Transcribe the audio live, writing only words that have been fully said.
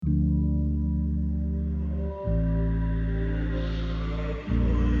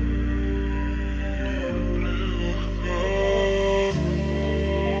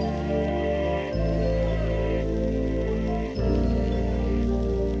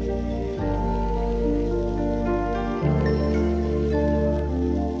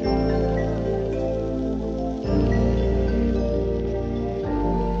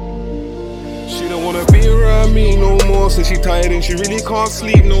said she tired and she really can't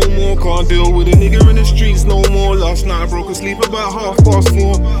sleep no more. Can't deal with a nigga in the streets no more. Last night I broke asleep about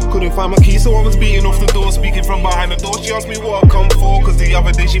 4:30. Couldn't find my key, so I was beating off the door. Speaking from behind the door, she asked me what I come for. Cause the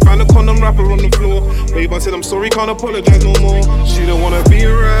other day she found a condom wrapper on the floor. Babe, I said I'm sorry, can't apologize no more. She don't wanna be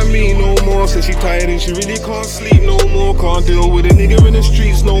around me no more. Said she tired and she really can't sleep no more. Can't deal with a nigga in the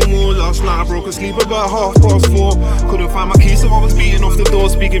streets no more. Last night I broke asleep about 4:30. Couldn't find my key, so I was beating off the door.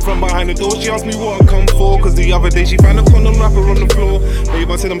 Speaking from behind the door, she asked me what I come for. Cause the other day she found a condom wrapper on the floor.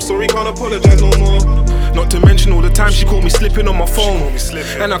 Babe, I said I'm sorry, can't apologize no more. Not to mention all the time she caught me slipping on my phone,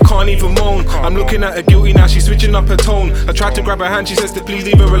 and I can't even moan. I'm looking at her guilty now, she's switching up her tone. I tried to grab her hand, she says to please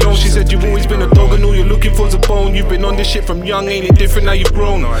leave her alone. She said you've always been a dog and all you're looking for's a bone. You've been on this shit from young, ain't it different now you've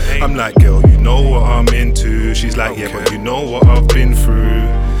grown? I'm like, girl, you know what I'm into. She's like, yeah, but you know what I've been through,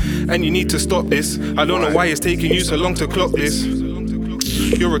 and you need to stop this. I don't know why it's taking you so long to clock this.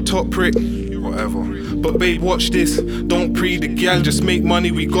 You're a top prick, whatever. But babe, watch this. Don't pre the gal, just make money,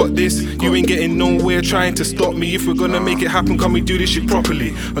 we got this. You ain't getting nowhere trying to stop me. If we're gonna make it happen, can we do this shit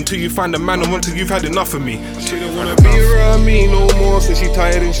properly? Until you find a man or until you've had enough of me. She don't wanna be around me no more. Said she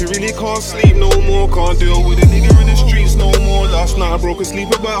tired and she really can't sleep no more. Can't deal with a nigga in the streets no more. Last night I broke asleep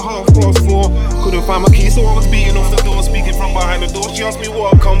about 4:30. Couldn't find my key, so I was beating off the door. Speaking from behind the door, she asked me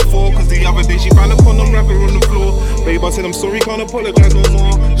what I come for. Cause the other day she found a condom wrapper on the floor. Babe, I said I'm sorry, can't apologize no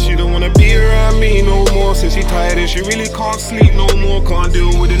more. She don't wanna be around me no more. Said she tired and she really can't sleep no more. Can't deal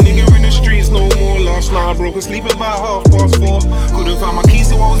with a nigga in the streets no more. Last night I broke asleep about 4:30. Couldn't find my key,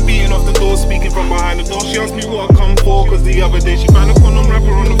 so I was beating off the door. Speaking from behind the door, she asked me what I come for. Cause the other day she found a condom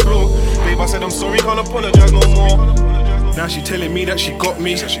wrapper on the floor. Babe, I said I'm sorry, can't apologize no more. Now she telling me that she got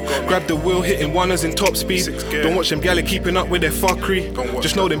me. Grab the wheel, hitting oneers in top speed. Don't watch them galley keeping up with their fuckery.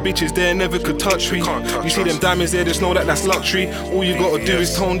 Just know them bitches there never could touch me. You see them diamonds there, just know that that's luxury. All you gotta do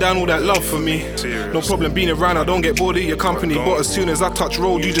is tone down all that love for me. No problem being around, I don't get bored of your company. But as soon as I touch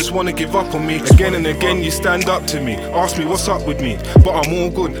road, you just wanna give up on me. Again and again you stand up to me, ask me what's up with me, but I'm all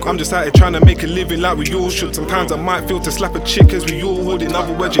good. I'm just out here trying to make a living like we all should. Sometimes I might feel to slap a chick as we all would. In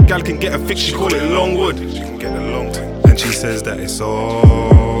other words, your gal can get a fix, she call it longwood. She can get a long time. And she says that it's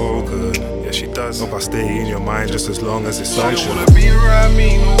all good. Yeah, she does. Hope I stay in your mind just as long as it's social. She don't wanna be around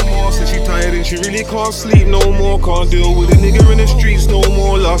me no more. Said she tired and she really can't sleep no more. Can't deal with a nigga in the streets no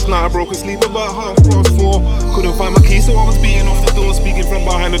more. Last night I broke asleep about 4:30. Couldn't find my key, so I was beating off the door. Speaking from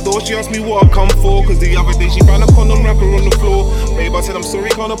behind the door, she asked me what I come for. Cause the other day she found a condom wrapper on the floor. Babe, I said I'm sorry,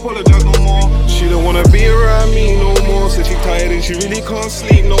 can't apologize no more. She don't wanna be around me no more. Said she tired and she really can't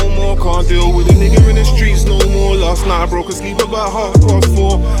sleep no more. Can't deal with a nigga in the streets no more. Last night I broke asleep about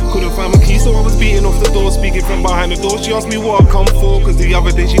 4:30. Couldn't find my key, so I was beating off the door. Speaking from behind the door, she asked me what I come for. Cause the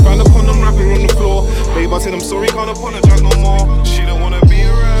other day she found a condom wrapper on the floor. Babe, I said I'm sorry, can't apologize no more. She